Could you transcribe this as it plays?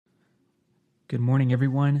Good morning,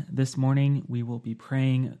 everyone. This morning we will be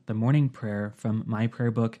praying the morning prayer from my prayer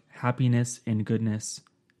book, Happiness in Goodness,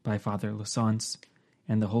 by Father Lasance,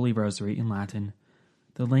 and the Holy Rosary in Latin.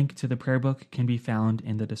 The link to the prayer book can be found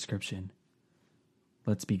in the description.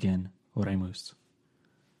 Let's begin. Oremus.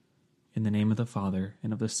 In the name of the Father,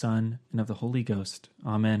 and of the Son, and of the Holy Ghost.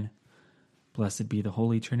 Amen. Blessed be the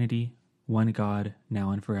Holy Trinity, one God,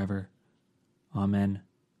 now and forever. Amen.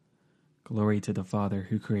 Glory to the Father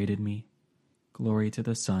who created me. Glory to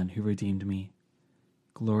the Son who redeemed me.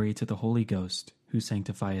 Glory to the Holy Ghost who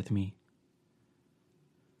sanctifieth me.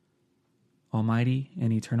 Almighty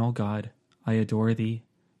and eternal God, I adore thee,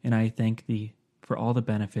 and I thank thee for all the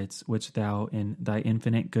benefits which thou in thy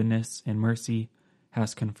infinite goodness and mercy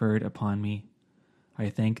hast conferred upon me. I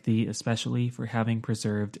thank thee especially for having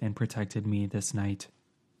preserved and protected me this night.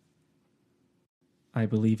 I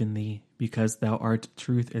believe in thee because thou art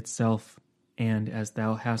truth itself, and as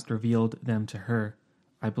thou hast revealed them to her,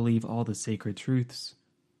 I believe all the sacred truths,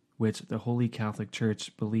 which the Holy Catholic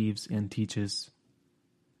Church believes and teaches.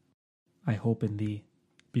 I hope in thee,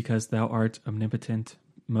 because thou art omnipotent,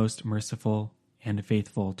 most merciful, and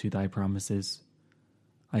faithful to thy promises.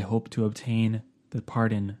 I hope to obtain the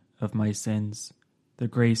pardon of my sins, the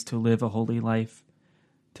grace to live a holy life,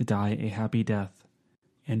 to die a happy death,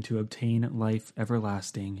 and to obtain life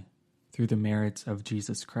everlasting, through the merits of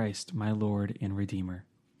Jesus Christ, my Lord and Redeemer.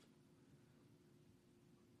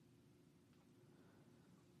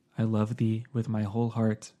 I love thee with my whole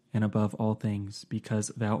heart and above all things, because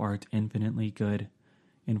thou art infinitely good,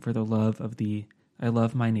 and for the love of thee I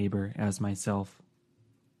love my neighbor as myself.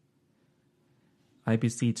 I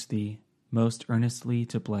beseech thee most earnestly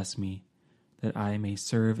to bless me, that I may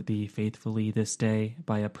serve thee faithfully this day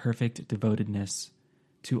by a perfect devotedness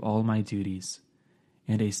to all my duties,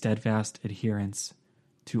 and a steadfast adherence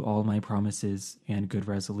to all my promises and good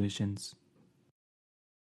resolutions.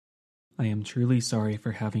 I am truly sorry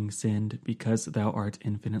for having sinned, because thou art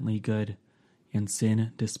infinitely good, and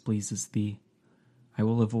sin displeases thee. I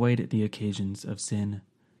will avoid the occasions of sin,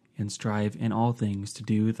 and strive in all things to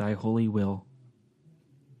do thy holy will.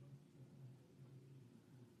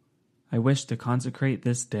 I wish to consecrate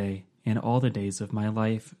this day and all the days of my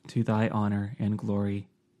life to thy honor and glory.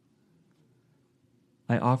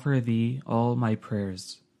 I offer thee all my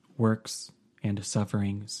prayers, works, and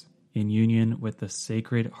sufferings, in union with the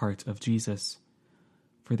Sacred Heart of Jesus,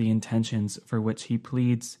 for the intentions for which he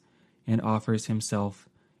pleads and offers himself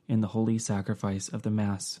in the holy sacrifice of the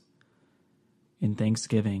Mass, in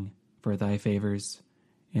thanksgiving for thy favors,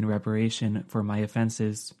 in reparation for my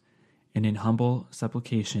offenses, and in humble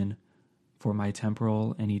supplication for my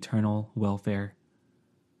temporal and eternal welfare,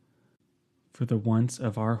 for the wants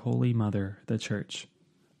of our Holy Mother, the Church,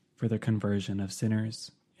 for the conversion of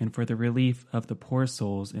sinners, and for the relief of the poor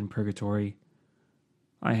souls in purgatory.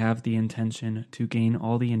 I have the intention to gain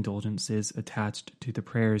all the indulgences attached to the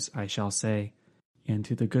prayers I shall say, and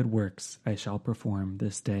to the good works I shall perform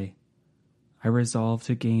this day. I resolve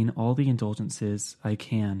to gain all the indulgences I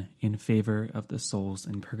can in favor of the souls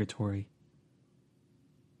in purgatory.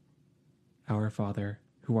 Our Father,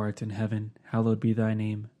 who art in heaven, hallowed be thy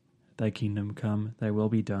name. Thy kingdom come, thy will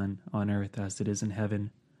be done, on earth as it is in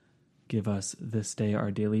heaven. Give us this day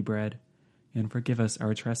our daily bread, and forgive us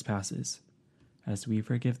our trespasses, as we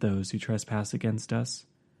forgive those who trespass against us.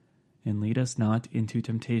 And lead us not into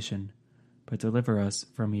temptation, but deliver us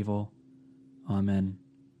from evil. Amen.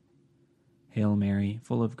 Hail Mary,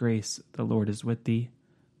 full of grace, the Lord is with thee.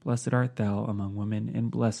 Blessed art thou among women,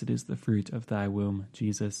 and blessed is the fruit of thy womb,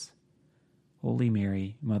 Jesus. Holy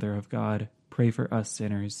Mary, Mother of God, pray for us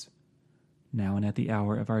sinners, now and at the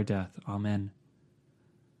hour of our death. Amen.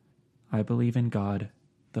 I believe in God,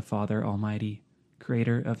 the Father Almighty,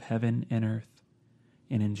 creator of heaven and earth,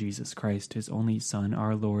 and in Jesus Christ, his only Son,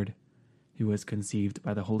 our Lord, who was conceived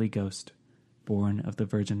by the Holy Ghost, born of the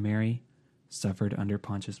Virgin Mary, suffered under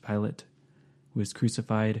Pontius Pilate, was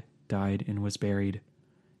crucified, died, and was buried.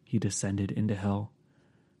 He descended into hell.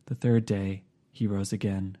 The third day he rose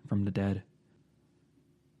again from the dead.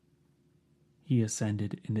 He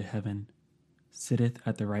ascended into heaven, sitteth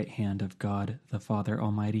at the right hand of God, the Father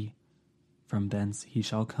Almighty. From thence he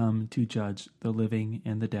shall come to judge the living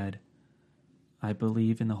and the dead. I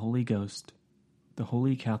believe in the Holy Ghost, the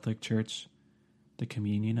Holy Catholic Church, the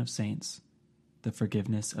communion of saints, the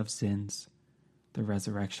forgiveness of sins, the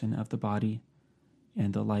resurrection of the body,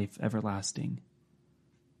 and the life everlasting.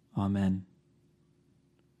 Amen.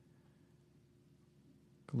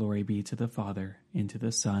 Glory be to the Father, and to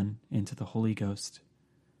the Son, and to the Holy Ghost,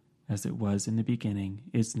 as it was in the beginning,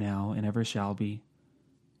 is now, and ever shall be,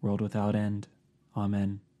 world without end.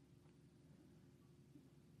 Amen.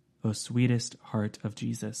 O sweetest heart of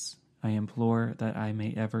Jesus, I implore that I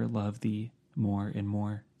may ever love thee more and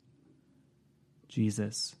more.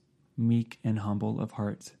 Jesus, meek and humble of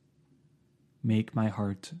heart, make my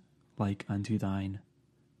heart like unto thine.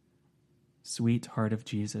 Sweet heart of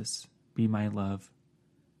Jesus, be my love.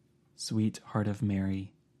 Sweet heart of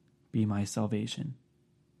Mary, be my salvation.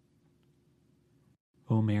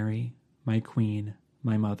 O Mary, my Queen,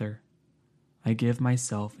 my Mother, I give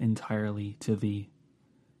myself entirely to thee,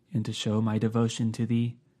 and to show my devotion to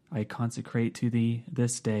thee, I consecrate to thee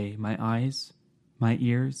this day my eyes, my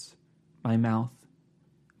ears, my mouth,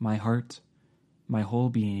 my heart, my whole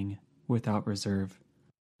being, without reserve.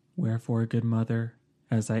 Wherefore, good Mother,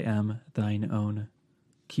 as I am thine own,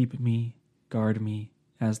 keep me, guard me,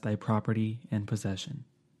 as thy property and possession.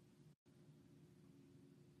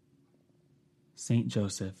 Saint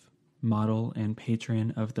Joseph, model and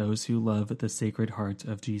patron of those who love the Sacred Heart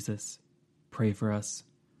of Jesus, pray for us.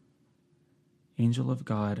 Angel of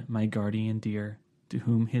God, my guardian dear, to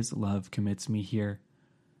whom his love commits me here,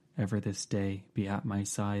 ever this day be at my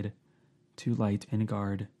side, to light and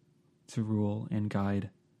guard, to rule and guide.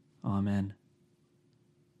 Amen.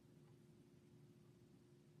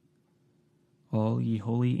 All ye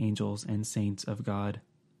holy angels and saints of God,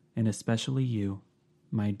 and especially you,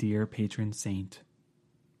 my dear patron saint,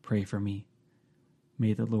 pray for me.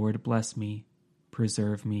 May the Lord bless me,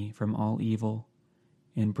 preserve me from all evil,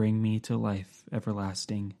 and bring me to life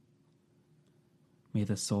everlasting. May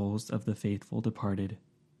the souls of the faithful departed,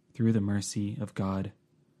 through the mercy of God,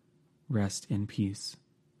 rest in peace.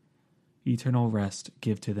 Eternal rest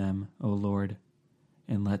give to them, O Lord,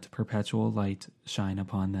 and let perpetual light shine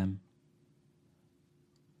upon them.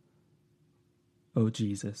 O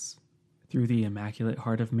Jesus, through the Immaculate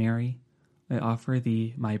Heart of Mary, I offer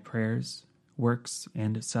thee my prayers, works,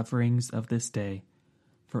 and sufferings of this day,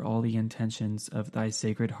 for all the intentions of thy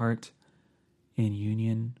Sacred Heart, in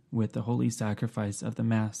union with the holy sacrifice of the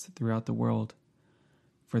Mass throughout the world,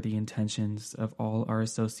 for the intentions of all our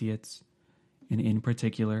associates, and in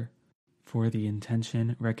particular, for the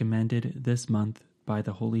intention recommended this month by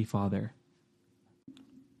the Holy Father.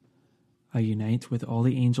 I unite with all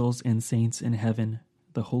the angels and saints in heaven,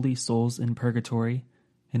 the holy souls in purgatory,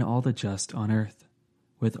 and all the just on earth,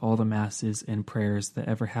 with all the masses and prayers that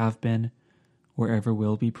ever have been, or ever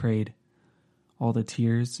will be prayed, all the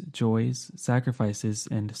tears, joys, sacrifices,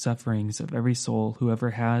 and sufferings of every soul who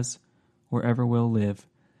ever has, or ever will live.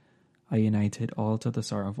 I unite it all to the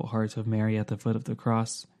sorrowful heart of Mary at the foot of the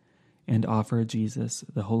cross, and offer Jesus,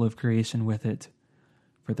 the whole of creation, with it,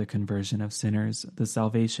 for the conversion of sinners, the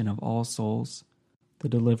salvation of all souls, the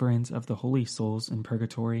deliverance of the holy souls in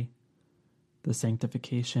purgatory, the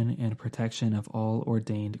sanctification and protection of all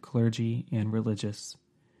ordained clergy and religious,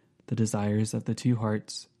 the desires of the two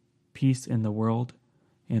hearts, peace in the world,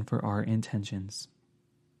 and for our intentions.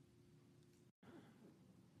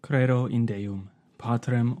 Credo in Deum,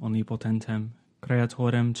 Patrem omnipotentem,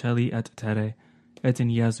 Creatorem celi et terre, et in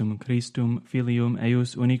Iesum Christum Filium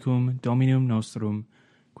eius unicum Dominum nostrum,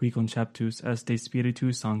 qui conceptus est de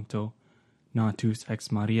Spiritu Sancto, natus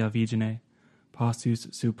ex Maria Virgine, passus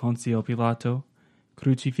sub Pontio Pilato,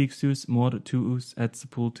 crucifixus mortuus et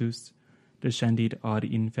sepultus, descendit ad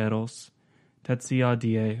inferos, tertia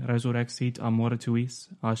die resurrexit a mortuis,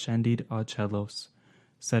 ascendit ad celos,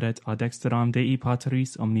 sedet ad dexteram Dei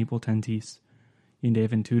Patris omnipotentis, inde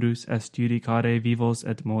venturus est judicare vivos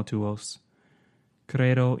et mortuos.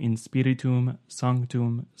 Credo in Spiritum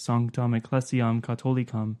Sanctum Sanctam Ecclesiam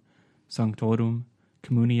Catholicam, Sanctorum,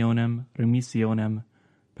 Communionem Remissionem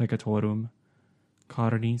Peccatorum,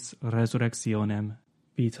 Carnis Resurrectionem,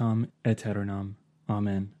 Vitam Aeternam.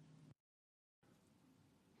 Amen.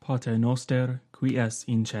 Pater noster, qui es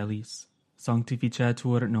in celis,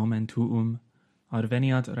 sanctificetur nomen tuum,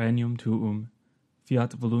 adveniat regnum tuum,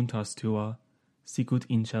 fiat voluntas tua, sicut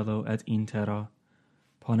in cielo et in terra.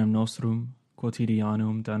 Panem nostrum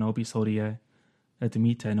quotidianum da nobis hodie, et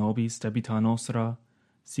dimitte nobis debita nostra,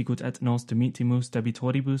 sicut et nos dimittimus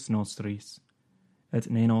debitoribus nostris, et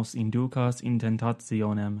ne nos inducas in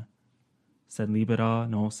tentationem, sed libera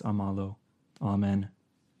nos a malo. Amen.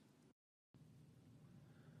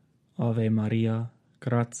 Ave Maria,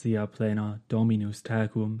 gratia plena, Dominus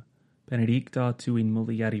tecum, benedicta tu in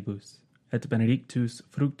mulieribus, et benedictus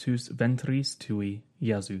fructus ventris tui,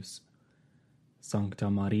 Iesus. Sancta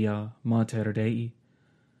Maria, Mater Dei,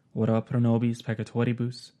 ora pro nobis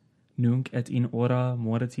peccatoribus, nunc et in hora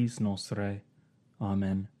mortis nostrae.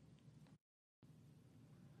 Amen.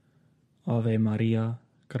 Ave Maria,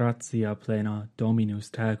 gratia plena, Dominus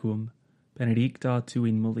tecum, benedicta tu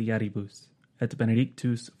in mulieribus, et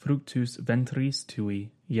benedictus fructus ventris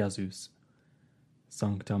tui, Iesus.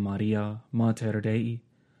 Sancta Maria, Mater Dei,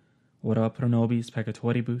 ora pro nobis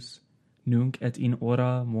peccatoribus, nunc et in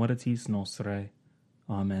hora mortis nostrae.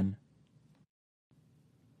 Amen.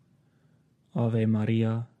 Ave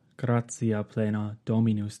Maria, gratia plena,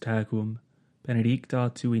 Dominus tecum, benedicta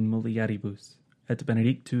tu in mulieribus, et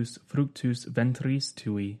benedictus fructus ventris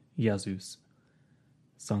tui, Iesus.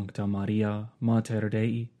 Sancta Maria, Mater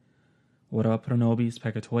Dei, ora pro nobis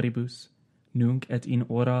peccatoribus, nunc et in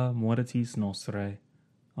hora mortis nostrae.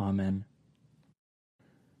 Amen.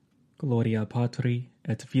 Gloria Patri,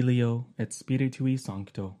 et Filio, et Spiritui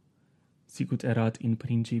Sancto, sicut erat in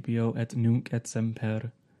principio et nunc et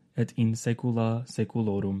semper, et in saecula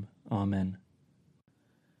saeculorum. Amen.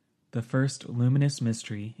 The first luminous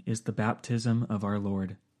mystery is the baptism of our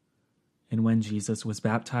Lord. And when Jesus was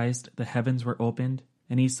baptized, the heavens were opened,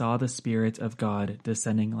 and he saw the Spirit of God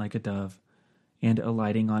descending like a dove, and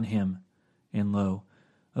alighting on him. And lo,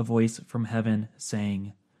 a voice from heaven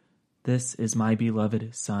saying, This is my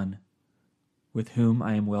beloved Son, with whom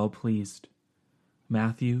I am well pleased.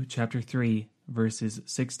 Matthew chapter 3, verses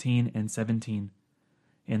 16 and 17.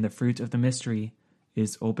 And the fruit of the mystery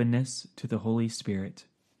is openness to the Holy Spirit.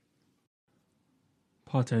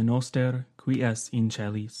 Pater noster, qui es in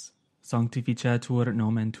celis, sanctificetur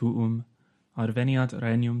nomen tuum, adveniat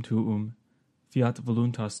regnum tuum, fiat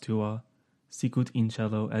voluntas tua, sicut in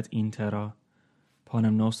cielo et in terra.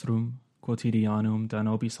 Panem nostrum quotidianum da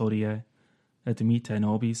nobis hodie, et dimitte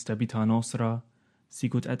nobis debita nostra,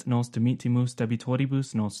 sicut et nos dimittimus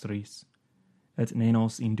debitoribus nostris, et ne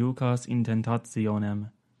nos inducas in tentationem,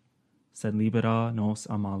 sed libera nos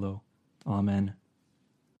a malo. Amen.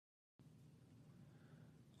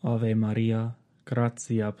 Ave Maria,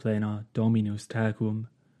 gratia plena, Dominus tecum,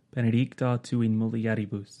 benedicta tu in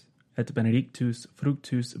mulieribus, et benedictus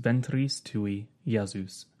fructus ventris tui,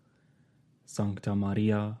 Iesus. Sancta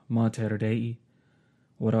Maria, Mater Dei,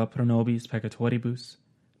 ora pro nobis peccatoribus,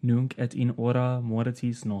 nunc et in hora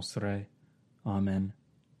mortis nostrae. Amen.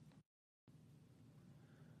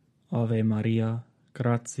 Ave Maria,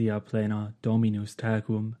 gratia plena, Dominus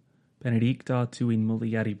tecum, benedicta tu in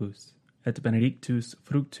mulieribus, et benedictus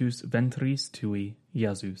fructus ventris tui,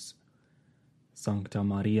 Iesus. Sancta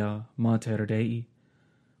Maria, Mater Dei,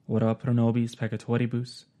 ora pro nobis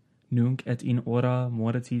peccatoribus, nunc et in hora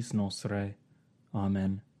mortis nostrae.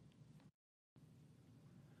 Amen.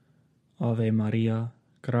 Ave Maria,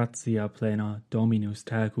 gratia plena, Dominus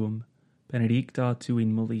tecum, benedicta tu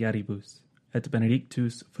in mulieribus, et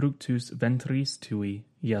benedictus fructus ventris tui,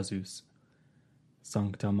 Iesus.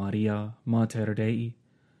 Sancta Maria, Mater Dei,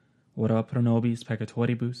 ora pro nobis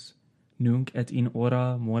peccatoribus, nunc et in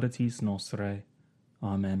hora mortis nostrae.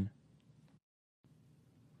 Amen.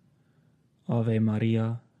 Ave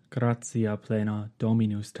Maria, gratia plena,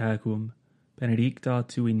 Dominus tecum, benedicta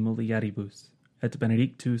tu in mulieribus, et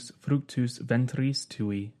benedictus fructus ventris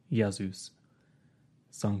tui, Iesus.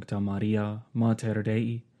 Sancta Maria, Mater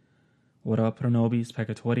Dei, ora pro nobis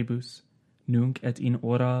peccatoribus, nunc et in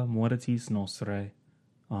hora mortis nostrae.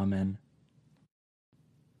 Amen.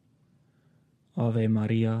 Ave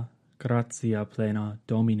Maria, gratia plena,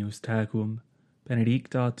 Dominus tecum,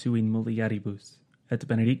 benedicta tu in mulieribus, et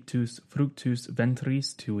benedictus fructus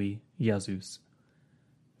ventris tui, Iesus.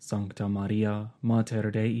 Sancta Maria,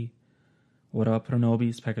 Mater Dei, ora pro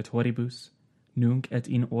nobis peccatoribus, nunc et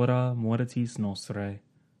in hora mortis nostrae.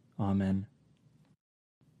 Amen.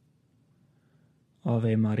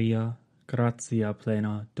 Ave Maria, gratia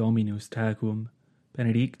plena, Dominus tecum,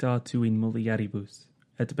 benedicta tu in mulieribus,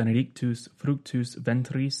 et benedictus fructus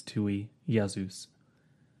ventris tui, Iesus.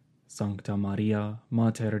 Sancta Maria,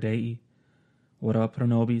 Mater Dei, ora pro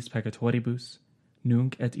nobis peccatoribus,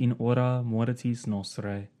 nunc et in hora mortis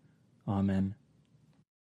nostrae. Amen.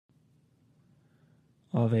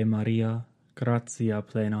 Ave Maria, gratia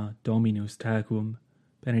plena, Dominus tecum,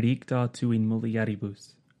 benedicta tu in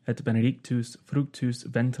mulieribus, et benedictus fructus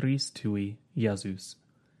ventris tui, Iesus.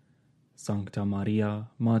 Sancta Maria,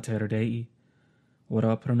 Mater Dei,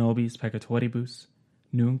 ora pro nobis peccatoribus,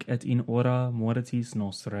 nunc et in hora mortis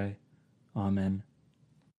nostrae. Amen.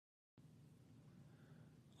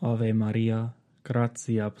 Ave Maria,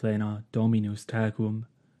 gratia plena, Dominus tecum,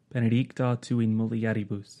 benedicta tu in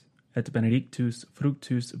mulieribus, et benedictus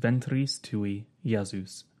fructus ventris tui,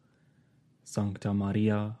 Iesus. Sancta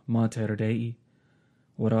Maria, Mater Dei,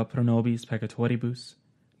 ora pro nobis peccatoribus,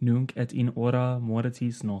 nunc et in hora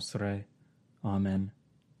mortis nostrae. Amen.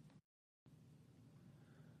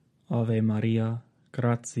 Ave Maria,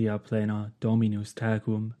 gratia plena, Dominus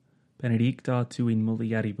tecum, benedicta tu in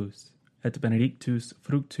mulieribus, et benedictus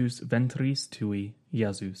fructus ventris tui,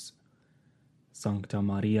 Iesus. Sancta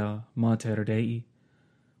Maria, Mater Dei,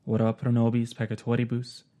 ora pro nobis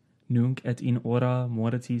peccatoribus, nunc et in hora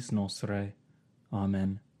mortis nostrae.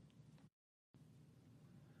 Amen.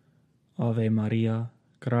 Ave Maria,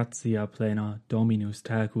 gratia plena, Dominus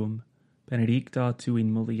tecum, benedicta tu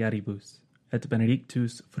in mulieribus, et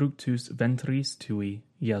benedictus fructus ventris tui,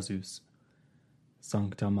 Iesus.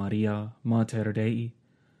 Sancta Maria, Mater Dei,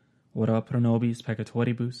 ora pro nobis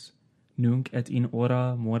peccatoribus, nunc et in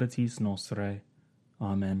hora mortis nostrae.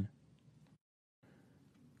 Amen.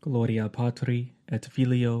 Gloria Patri, et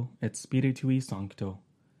Filio, et Spiritui Sancto,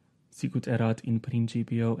 sicut erat in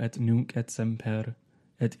principio et nunc et semper,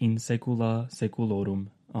 et in saecula saeculorum.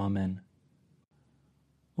 Amen.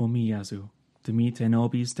 O mi Iesu, dimite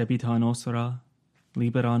nobis debita nostra,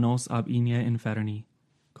 libera nos ab igne inferni,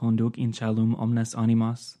 conduc in caelum omnes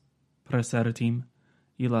animas, praesertim,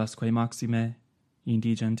 illasque maxime,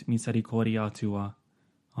 indigent misericordia tua.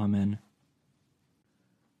 Amen.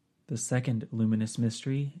 The second luminous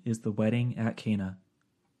mystery is the wedding at Cana.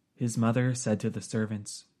 His mother said to the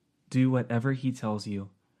servants, "Do whatever he tells you."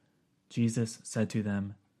 Jesus said to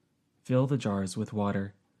them, "Fill the jars with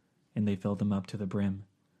water," and they filled them up to the brim.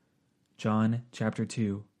 John chapter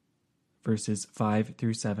 2, verses 5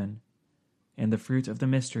 through 7. And the fruit of the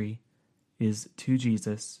mystery is to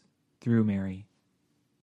Jesus through Mary.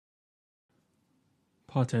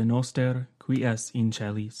 Pater noster, qui es in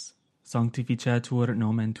celis, sanctificetur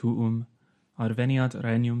nomen tuum, adveniat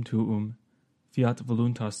regnum tuum, fiat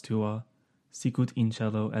voluntas tua, sicut in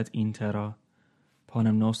cielo et in terra.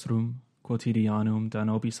 Panem nostrum quotidianum da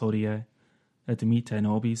nobis hodie, et dimitte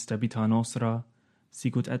nobis debita nostra,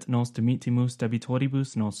 sicut et nos dimitimus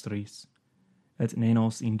debitoribus nostris, et ne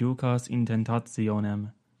nos inducas in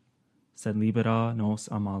tentationem, sed libera nos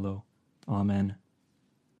a malo. Amen.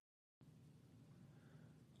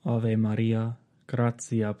 Ave Maria,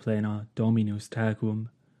 gratia plena, Dominus tecum,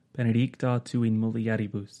 benedicta tu in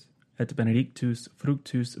mulieribus, et benedictus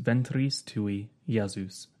fructus ventris tui,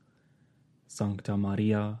 Iesus. Sancta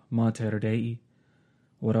Maria, Mater Dei,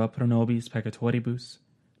 ora pro nobis peccatoribus,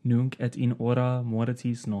 nunc et in hora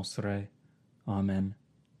mortis nostrae. Amen.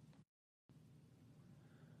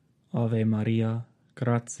 Ave Maria,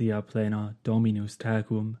 gratia plena, Dominus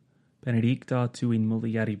tecum, benedicta tu in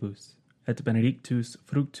mulieribus, et benedictus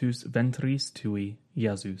fructus ventris tui,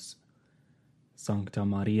 Iesus. Sancta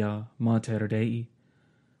Maria, Mater Dei,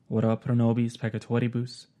 ora pro nobis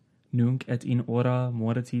peccatoribus, nunc et in hora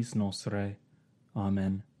mortis nostrae.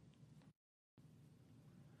 Amen.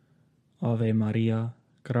 Ave Maria,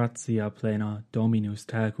 gratia plena, Dominus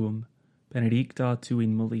tecum, benedicta tu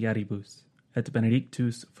in mulieribus, et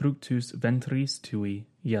benedictus fructus ventris tui,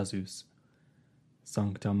 Iesus.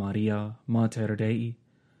 Sancta Maria, Mater Dei,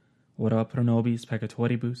 ora pro nobis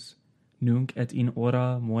peccatoribus, nunc et in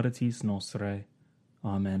hora mortis nostrae.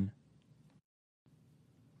 Amen.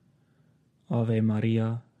 Ave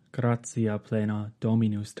Maria, gratia plena,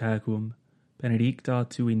 Dominus tecum, benedicta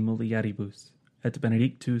tu in mulieribus, et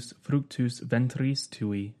benedictus fructus ventris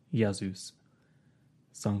tui, Iesus.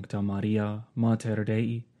 Sancta Maria, Mater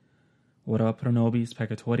Dei, ora pro nobis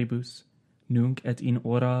peccatoribus, nunc et in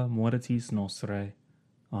hora mortis nostrae.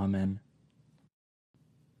 Amen.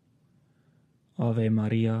 Ave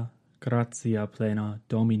Maria, gratia plena,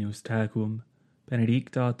 Dominus tecum,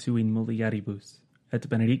 benedicta tu in mulieribus, et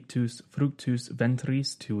benedictus fructus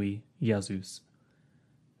ventris tui, Iesus.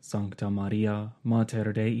 Sancta Maria,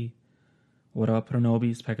 Mater Dei, ora pro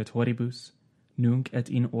nobis peccatoribus, nunc et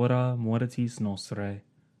in hora mortis nostrae.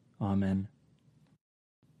 Amen.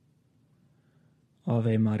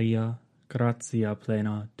 Ave Maria, gratia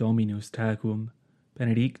plena, Dominus tecum,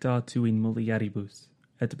 benedicta tu in mulieribus,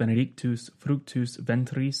 et benedictus fructus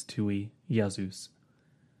ventris tui, Iesus.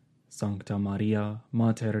 Sancta Maria,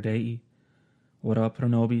 Mater Dei, ora pro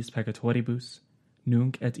nobis peccatoribus,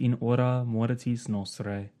 nunc et in hora mortis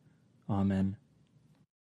nostrae. Amen.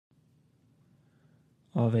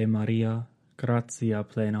 Ave Maria, gratia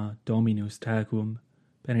plena, Dominus tecum,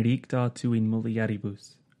 benedicta tu in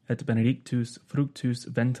mulieribus, et benedictus fructus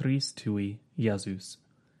ventris tui, Iesus.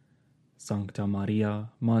 Sancta Maria,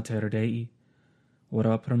 Mater Dei,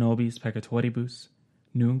 ora pro nobis peccatoribus,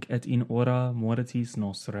 nunc et in hora mortis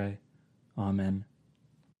nostrae. Amen.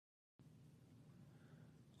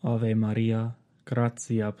 Ave Maria,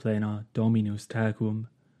 gratia plena, Dominus tecum,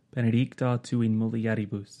 benedicta tu in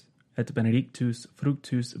mulieribus, et benedictus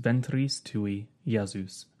fructus ventris tui,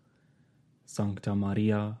 Iesus. Sancta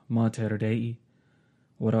Maria, Mater Dei,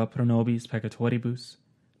 ora pro nobis peccatoribus,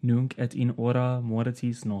 nunc et in hora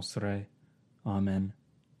mortis nostrae. Amen.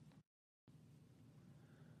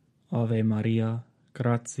 Ave Maria,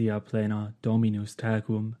 gratia plena, Dominus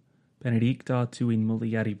tecum, benedicta tu in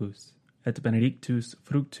mulieribus, et benedictus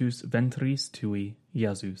fructus ventris tui,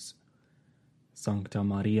 Iesus. Sancta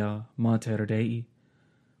Maria, Mater Dei,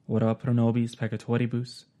 ora pro nobis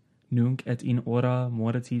peccatoribus, nunc et in hora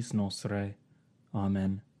mortis nostrae.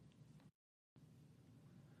 Amen.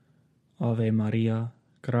 Ave Maria,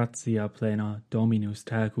 gratia plena, Dominus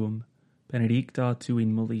tecum, benedicta tu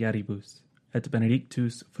in mulieribus, et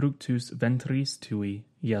benedictus fructus ventris tui,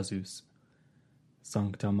 Iesus.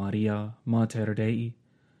 Sancta Maria, Mater Dei,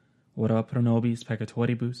 ora pro nobis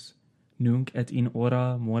peccatoribus, nunc et in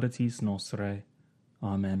hora mortis nostrae.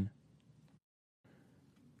 Amen.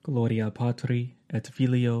 Gloria Patri, et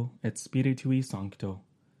Filio, et Spiritui Sancto,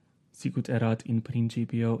 sicut erat in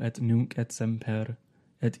principio et nunc et semper,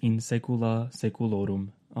 et in saecula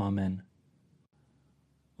saeculorum. Amen.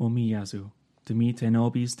 O mi Iesu, dimite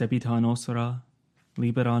nobis debita nostra,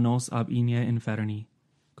 libera nos ab inie inferni,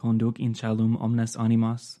 conduc in caelum omnes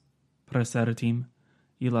animas, praesertim,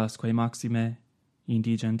 illasque maxime,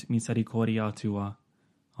 indigent misericordia tua.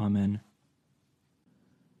 Amen.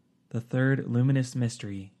 The third luminous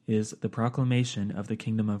mystery is the proclamation of the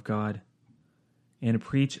kingdom of God. And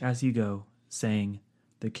preach as you go, saying,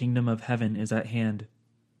 the kingdom of heaven is at hand.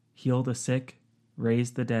 Heal the sick,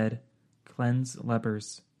 raise the dead, cleanse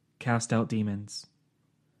lepers, cast out demons.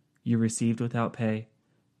 You received without pay,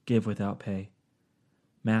 give without pay.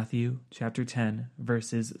 Matthew chapter 10,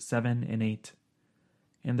 verses 7 and 8.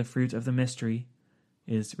 And the fruit of the mystery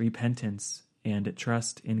is repentance and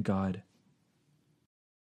trust in God.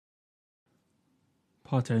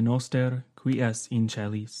 Pater noster, qui es in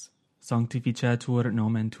celis, sanctificetur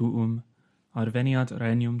nomen tuum, adveniat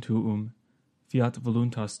regnum tuum, fiat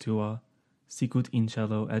voluntas tua, sicut in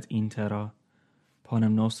cielo et in terra.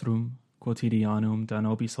 Panem nostrum quotidianum da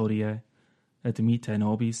nobis hodie, et dimitte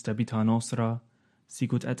nobis debita nostra,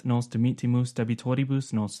 sicut et nos dimittimus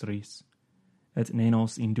debitoribus nostris, et ne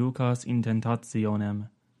nos inducas in tentationem,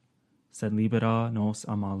 sed libera nos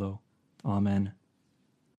a malo. Amen.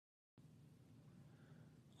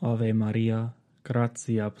 Ave Maria,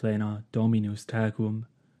 gratia plena, Dominus tecum,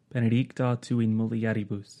 benedicta tu in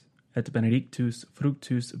mulieribus, et benedictus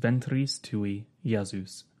fructus ventris tui,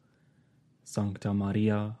 Iesus. Sancta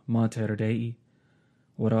Maria, Mater Dei,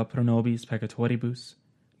 ora pro nobis peccatoribus,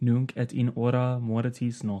 nunc et in hora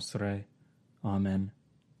mortis nostrae. Amen.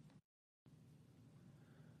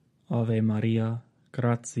 Ave Maria,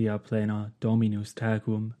 gratia plena, Dominus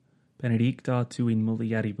tecum, benedicta tu in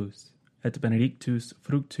mulieribus, et benedictus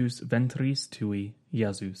fructus ventris tui,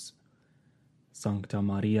 Iesus. Sancta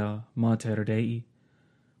Maria, Mater Dei,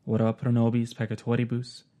 ora pro nobis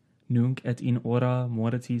peccatoribus, nunc et in hora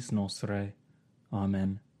mortis nostrae.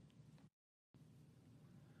 Amen.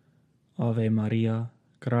 Ave Maria,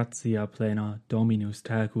 gratia plena, Dominus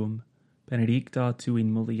tecum, benedicta tu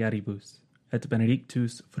in mulieribus, et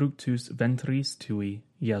benedictus fructus ventris tui,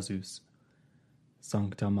 Iesus.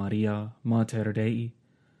 Sancta Maria, Mater Dei,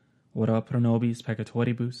 ora pro nobis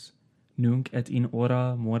peccatoribus, nunc et in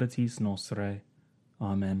hora mortis nostrae.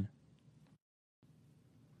 Amen.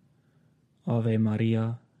 Ave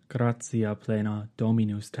Maria, gratia plena,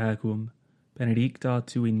 Dominus tecum, benedicta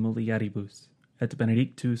tu in mulieribus, et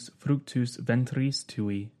benedictus fructus ventris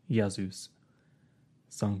tui, Iesus.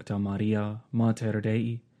 Sancta Maria, Mater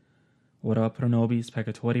Dei, ora pro nobis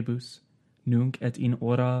peccatoribus, nunc et in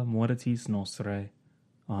hora mortis nostrae.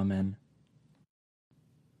 Amen.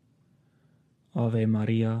 Ave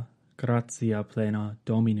Maria, gratia plena,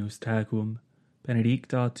 Dominus tecum,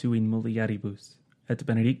 benedicta tu in mulieribus, et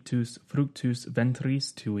benedictus fructus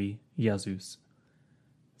ventris tui, Iesus.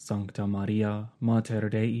 Sancta Maria, Mater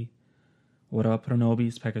Dei, ora pro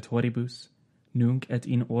nobis peccatoribus, nunc et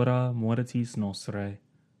in hora mortis nostrae.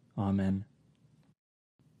 Amen.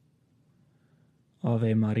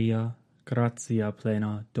 Ave Maria, gratia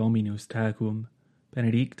plena, Dominus tecum,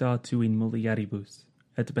 benedicta tu in mulieribus,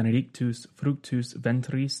 et benedictus fructus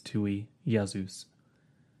ventris tui, Iesus.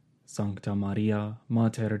 Sancta Maria,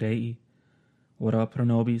 Mater Dei, ora pro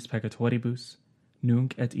nobis peccatoribus,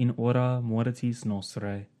 nunc et in hora mortis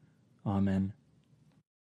nostrae. Amen.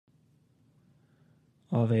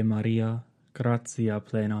 Ave Maria, gratia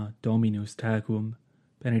plena, Dominus tecum,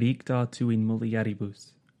 benedicta tu in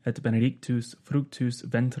mulieribus, et benedictus fructus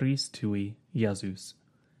ventris tui, Iesus.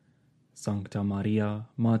 Sancta Maria,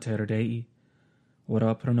 Mater Dei,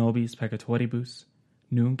 ora pro nobis peccatoribus,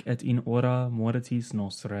 nunc et in hora mortis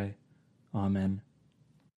nostrae. Amen.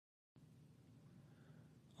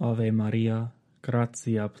 Ave Maria,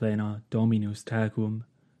 gratia plena, Dominus tecum,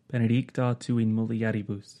 benedicta tu in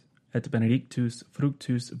mulieribus, et benedictus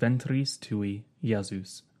fructus ventris tui,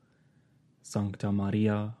 Iesus. Sancta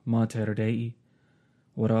Maria, Mater Dei,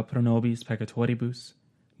 ora pro nobis peccatoribus,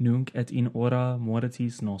 nunc et in hora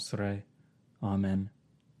mortis nostrae. Amen.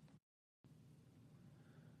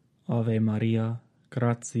 Ave Maria,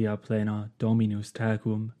 gratia plena, Dominus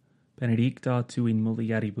tecum, benedicta tu in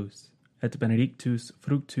mulieribus, et benedictus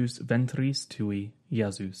fructus ventris tui,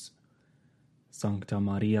 Iesus. Sancta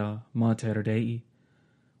Maria, Mater Dei,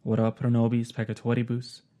 ora pro nobis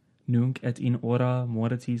peccatoribus, nunc et in hora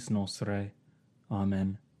mortis nostrae.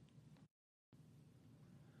 Amen.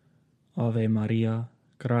 Ave Maria,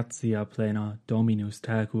 gratia plena, Dominus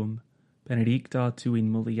tecum, benedicta tu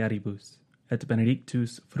in mulieribus, et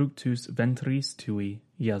benedictus fructus ventris tui,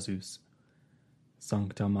 Iesus.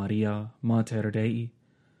 Sancta Maria, Mater Dei,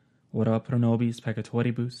 ora pro nobis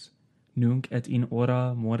peccatoribus, nunc et in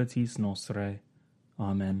hora mortis nostrae.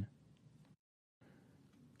 Amen.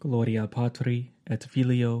 Gloria Patri, et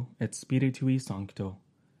Filio, et Spiritui Sancto,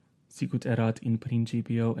 sicut erat in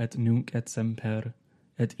principio et nunc et semper,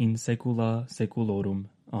 et in saecula saeculorum.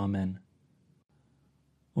 Amen.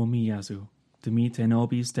 O mi Iesu, dimite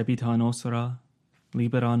nobis debita nostra,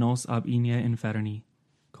 libera nos ab inie inferni,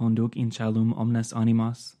 conduc in caelum omnes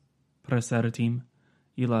animas, praesertim,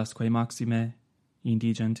 illas quae maxime,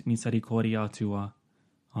 indigent misericordia tua.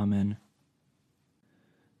 Amen.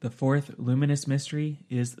 The fourth luminous mystery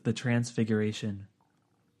is the Transfiguration.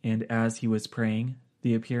 And as he was praying,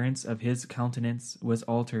 the appearance of his countenance was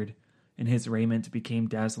altered, and his raiment became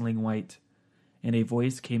dazzling white. And a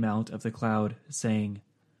voice came out of the cloud, saying,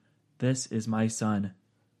 This is my Son,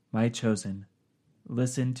 my chosen.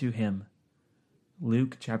 Listen to him.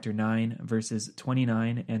 Luke chapter 9, verses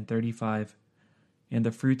 29 and 35. And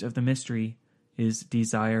the fruit of the mystery is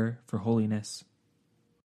desire for holiness.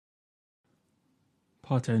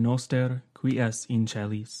 Pater noster, qui es in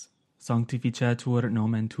celis, sanctificetur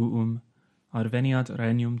nomen tuum, adveniat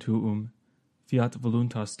regnum tuum, fiat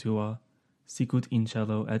voluntas tua, sicut in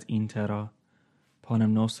cielo et in terra.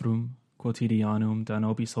 Panem nostrum quotidianum da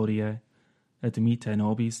nobis hodie, et dimitte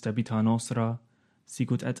nobis debita nostra,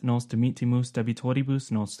 sicut et nos dimittimus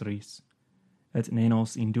debitoribus nostris, et ne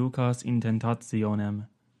nos inducas in tentationem,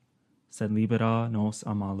 sed libera nos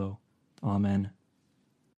a malo. Amen.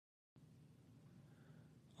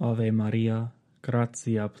 Ave Maria,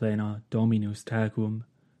 gratia plena, Dominus tecum,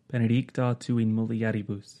 benedicta tu in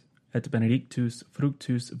mulieribus, et benedictus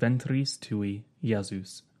fructus ventris tui,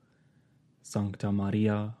 Iesus. Sancta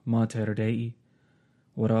Maria, Mater Dei,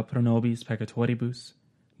 ora pro nobis peccatoribus,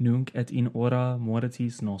 nunc et in hora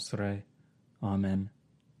mortis nostrae. Amen.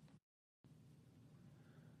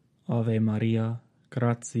 Ave Maria,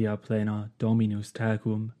 gratia plena, Dominus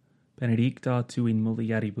tecum, benedicta tu in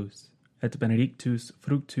mulieribus, et benedictus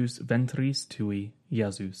fructus ventris tui,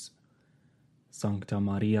 Iesus. Sancta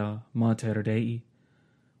Maria, Mater Dei,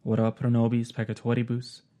 ora pro nobis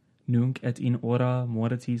peccatoribus, nunc et in hora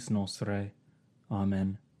mortis nostrae.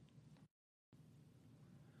 Amen.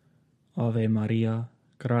 Ave Maria,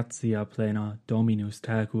 gratia plena, Dominus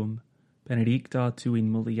tecum, benedicta tu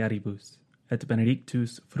in mulieribus, et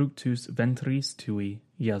benedictus fructus ventris tui,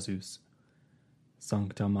 Iesus.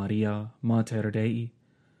 Sancta Maria, Mater Dei,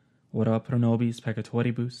 ora pro nobis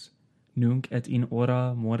peccatoribus, nunc et in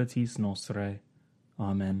hora mortis nostrae.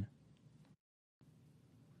 Amen.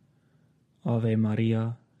 Ave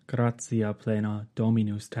Maria, gratia plena,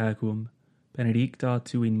 Dominus tecum, benedicta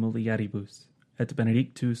tu in mulieribus, et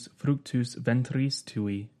benedictus fructus ventris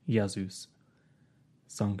tui, Iesus.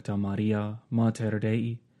 Sancta Maria, Mater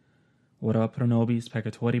Dei, ora pro nobis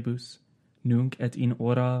peccatoribus, nunc et in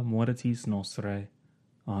hora mortis nostrae.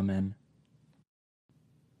 Amen.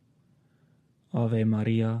 Ave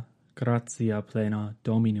Maria, gratia plena,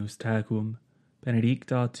 Dominus tecum,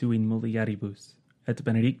 benedicta tu in mulieribus, et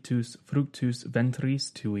benedictus fructus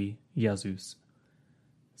ventris tui, Iesus.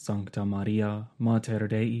 Sancta Maria, Mater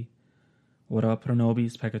Dei, ora pro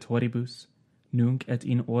nobis peccatoribus, nunc et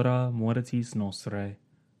in hora mortis nostrae.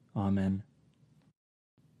 Amen.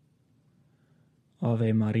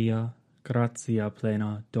 Ave Maria, gratia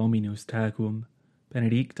plena, Dominus tecum,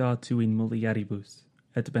 benedicta tu in mulieribus,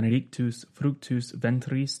 et benedictus fructus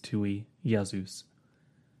ventris tui, Iesus.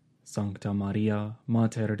 Sancta Maria,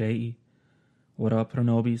 Mater Dei, ora pro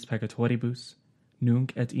nobis peccatoribus,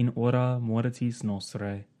 nunc et in hora mortis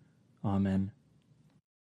nostrae. Amen.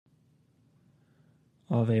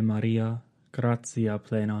 Ave Maria, gratia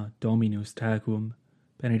plena, Dominus tecum,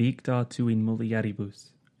 benedicta tu in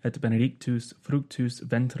mulieribus, et benedictus fructus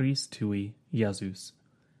ventris tui, Iesus.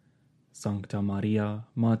 Sancta Maria,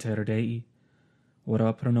 Mater Dei,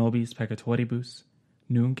 ora pro nobis peccatoribus,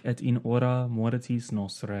 nunc et in hora mortis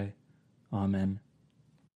nostrae. Amen.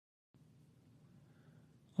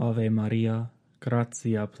 Ave Maria,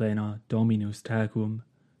 gratia plena, Dominus tecum,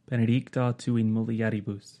 benedicta tu in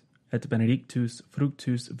mulieribus, et benedictus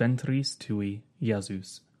fructus ventris tui,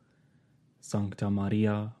 Iesus. Sancta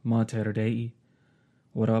Maria, Mater Dei,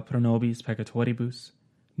 ora pro nobis peccatoribus,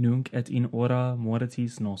 nunc et in hora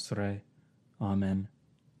mortis nostrae. Amen.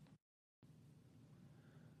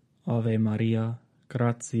 Ave Maria,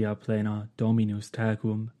 gratia plena, Dominus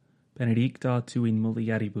tecum, benedicta tu in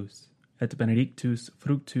mulieribus, et benedictus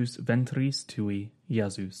fructus ventris tui,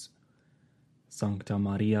 Iesus. Sancta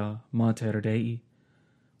Maria, Mater Dei,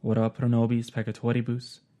 ora pro nobis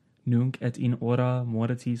peccatoribus, nunc et in hora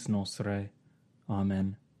mortis nostrae.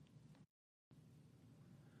 Amen.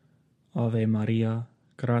 Ave Maria,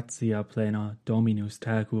 gratia plena, Dominus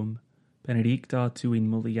tecum, benedicta tu in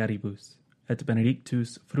mulieribus, et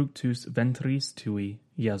benedictus fructus ventris tui,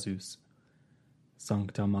 Iesus.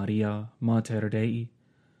 Sancta Maria, Mater Dei,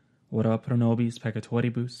 ora pro nobis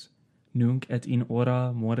peccatoribus, nunc et in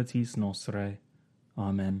hora mortis nostrae.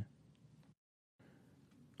 Amen.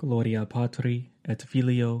 Gloria Patri, et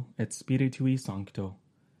Filio, et Spiritui Sancto,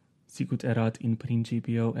 sicut erat in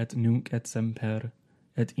principio et nunc et semper,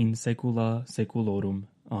 et in saecula saeculorum.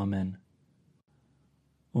 Amen.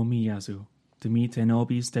 O mi Iesu, dimite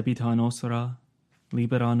nobis debita nostra,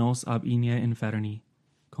 libera nos ab inie inferni,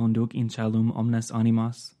 conduc in caelum omnes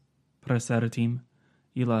animas, praesertim,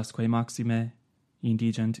 illasque maxime,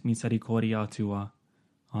 indigent misericordia tua.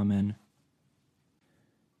 Amen.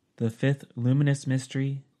 The fifth luminous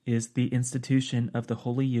mystery is the institution of the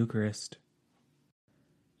Holy Eucharist.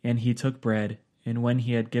 And he took bread, and when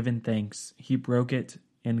he had given thanks, he broke it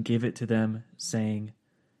and gave it to them, saying,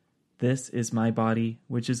 This is my body,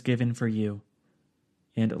 which is given for you.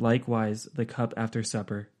 And likewise the cup after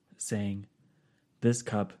supper, saying, This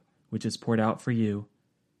cup, which is poured out for you,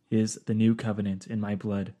 is the new covenant in my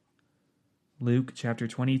blood. Luke chapter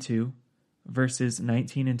 22, verses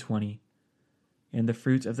 19 and 20. And the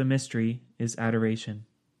fruit of the mystery is adoration.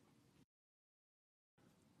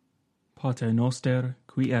 Pater noster,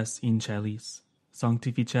 qui es in celis,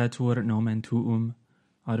 sanctificetur nomen tuum,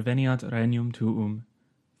 adveniat regnum tuum,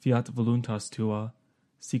 fiat voluntas tua,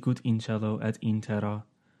 sicut in cielo et in terra.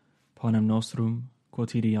 Panem nostrum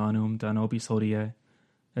quotidianum da nobis hodie,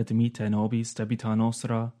 et dimitte nobis debita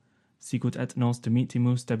nostra, sicut et nos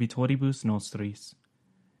dimitimus debitoribus nostris,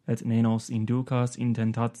 et ne nos inducas in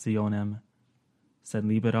tentationem, sed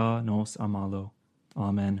libera nos a malo.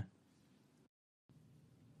 Amen.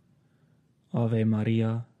 Ave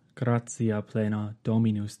Maria, gratia plena,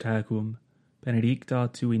 Dominus tecum, benedicta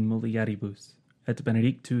tu in mulieribus, et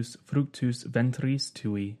benedictus fructus ventris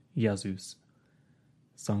tui, Iesus.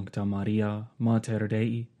 Sancta Maria, Mater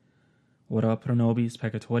Dei, ora pro nobis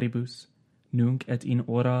peccatoribus, nunc et in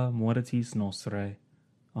hora mortis nostrae.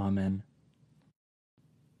 Amen.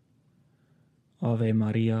 Ave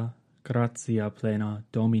Maria, gratia plena,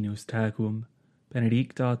 Dominus tecum,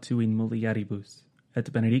 benedicta tu in mulieribus,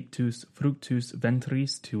 et benedictus fructus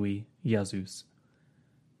ventris tui, Iesus.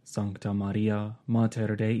 Sancta Maria,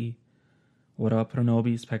 Mater Dei, ora pro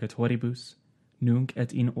nobis peccatoribus, nunc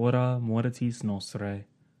et in hora mortis nostrae.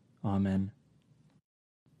 Amen.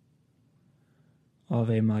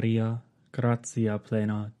 Ave Maria, gratia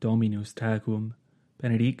plena, Dominus tecum,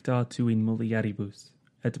 benedicta tu in mulieribus,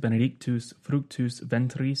 et benedictus fructus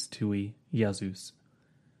ventris tui, Iesus.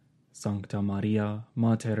 Sancta Maria,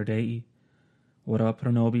 Mater Dei, ora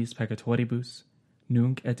pro nobis peccatoribus,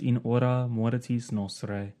 nunc et in hora mortis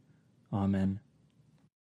nostrae. Amen.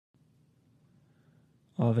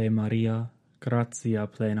 Ave Maria, gratia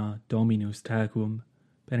plena, Dominus tecum,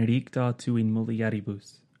 benedicta tu in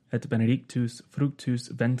mulieribus, et benedictus fructus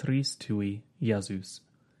ventris tui, Iesus.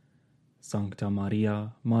 Sancta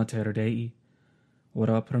Maria, Mater Dei,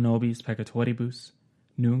 ora pro nobis peccatoribus,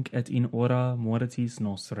 nunc et in hora mortis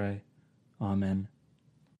nostrae. Amen.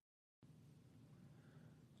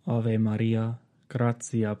 Ave Maria,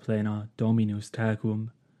 gratia plena, Dominus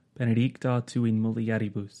tecum, benedicta tu in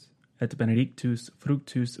mulieribus, et benedictus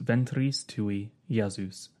fructus ventris tui,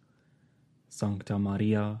 Iesus. Sancta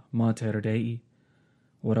Maria, Mater Dei,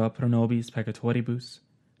 ora pro nobis peccatoribus,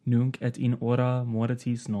 nunc et in hora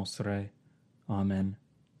mortis nostrae. Amen.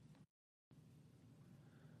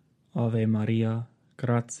 Ave Maria,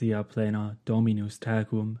 gratia plena, Dominus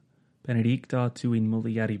tecum, benedicta tu in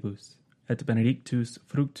mulieribus, et benedictus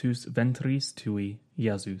fructus ventris tui,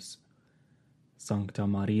 Iesus. Sancta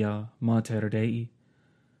Maria, Mater Dei,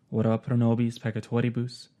 ora pro nobis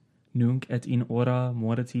peccatoribus, nunc et in hora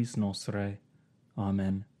mortis nostrae.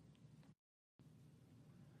 Amen.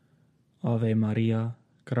 Ave Maria,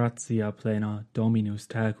 gratia plena, Dominus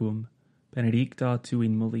tecum, benedicta tu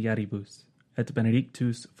in mulieribus, et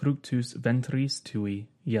benedictus fructus ventris tui,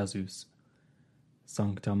 Iesus.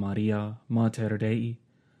 Sancta Maria, Mater Dei,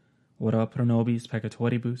 ora pro nobis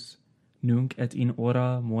peccatoribus, nunc et in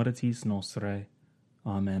hora mortis nostrae.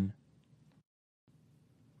 Amen.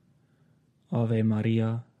 Ave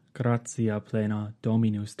Maria, gratia plena,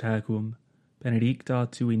 Dominus tecum, benedicta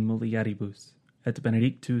tu in mulieribus, et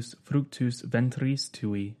benedictus fructus ventris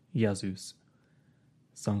tui, Iesus.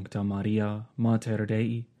 Sancta Maria, Mater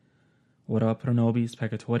Dei, ora pro nobis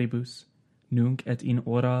peccatoribus, nunc et in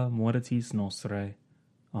hora mortis nostrae.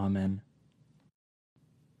 Amen.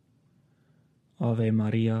 Ave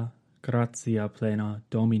Maria, gratia plena,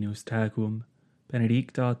 Dominus tecum,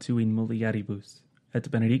 benedicta tu in mulieribus, et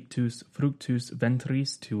benedictus fructus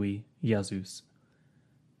ventris tui, Iesus.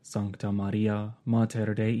 Sancta Maria,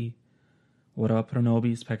 Mater Dei, ora pro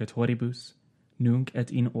nobis peccatoribus, nunc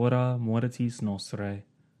et in hora mortis nostrae.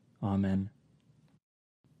 Amen.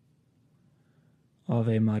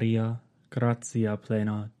 Ave Maria, gratia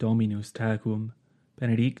plena, Dominus tecum,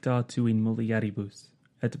 benedicta tu in mulieribus,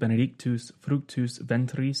 et benedictus fructus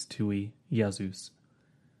ventris tui, Iesus.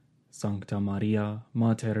 Sancta Maria,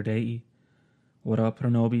 Mater Dei, ora pro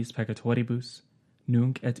nobis peccatoribus,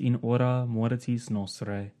 nunc et in hora mortis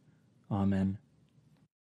nostrae. Amen.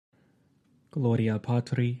 Gloria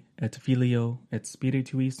Patri, et Filio, et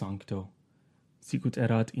Spiritui Sancto, sicut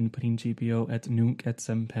erat in principio et nunc et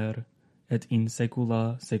semper, et in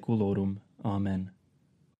saecula saeculorum. Amen.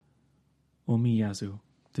 O mi Iesu,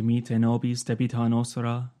 dimite nobis debita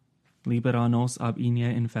nostra, libera nos ab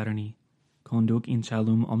igne inferni, conduc in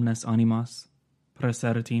caelum omnes animas,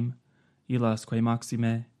 praesertim, illas quae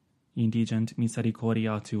maxime, indigent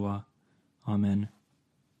misericordia tua. Amen.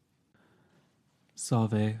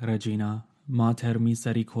 Salve, Regina, Mater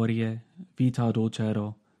misericordiae, vita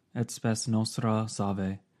dulcero, et spes nostra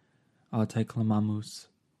salve. A te clamamus,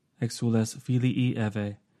 exules filii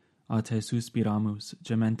Eve, a te suspiramus,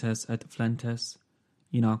 gementes et flentes,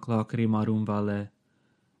 in ac lacrimarum vale.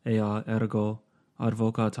 Ea ergo,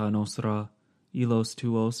 advocata nostra, illos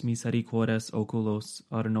tuos misericordes oculos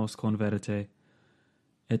ad nos converte,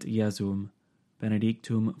 et Iesum,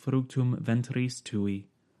 benedictum fructum ventris tui,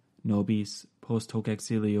 nobis post hoc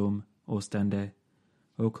exilium ostende,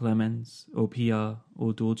 o clemens, o pia,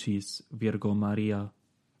 o dulcis Virgo Maria.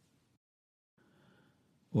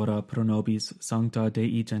 Ora pro nobis sancta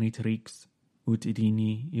Dei genitrix, ut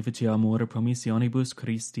digni efficiamur promissionibus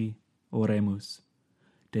Christi, oremus.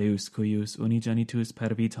 Deus cuius unigenitus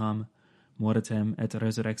per vitam, mortem et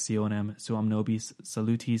resurrectionem suam nobis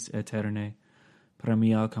salutis eterne,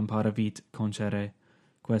 premia comparavit concere,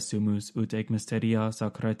 quesumus ut ec mysteria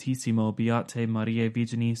sacratissimo beate Mariae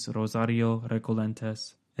Virginis Rosario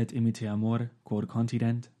recolentes, et imiteamur quod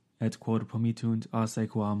continent, et quod pomitunt a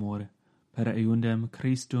sequamur, per eundem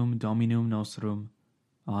Christum Dominum nostrum.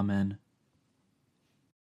 Amen.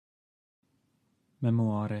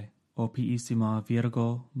 Memoare, o piissima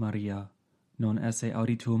Virgo Maria, non esse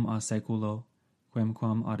auditum a seculo,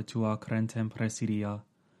 quemquam ad tua crentem presidia,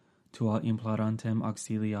 tua implorantem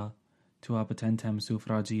auxilia, tua petentem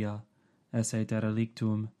suffragia, esse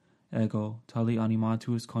derelictum, ego, tali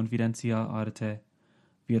animatus confidentia arte,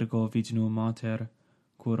 Virgo Virginum Mater,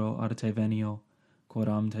 curo arte venio,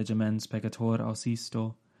 quoram te gemens peccator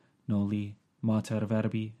ausisto, noli, Mater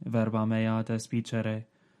Verbi, verba mea despicere,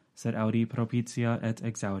 sed audi propitia et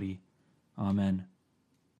exaudi. Amen.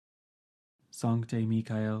 Sancte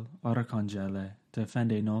Michael, Arcangele,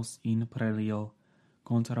 defende nos in prelio,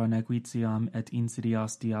 contra nequitiam et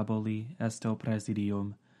insidias diaboli esto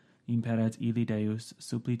presidium, imperet illi Deus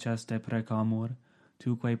suppliceste precamur,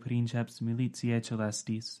 tuque princeps militiae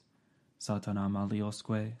celestis, Satana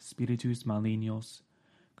maliosque, spiritus malignos,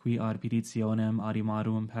 qui ad petitionem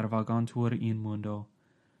animarum pervagantur in mundo,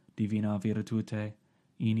 divina virtute,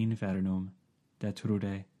 in infernum,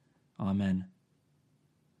 detrude. Amen.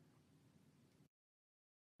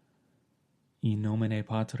 In nomine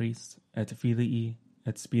Patris, et Filii,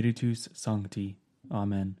 et Spiritus Sancti.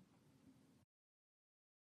 Amen.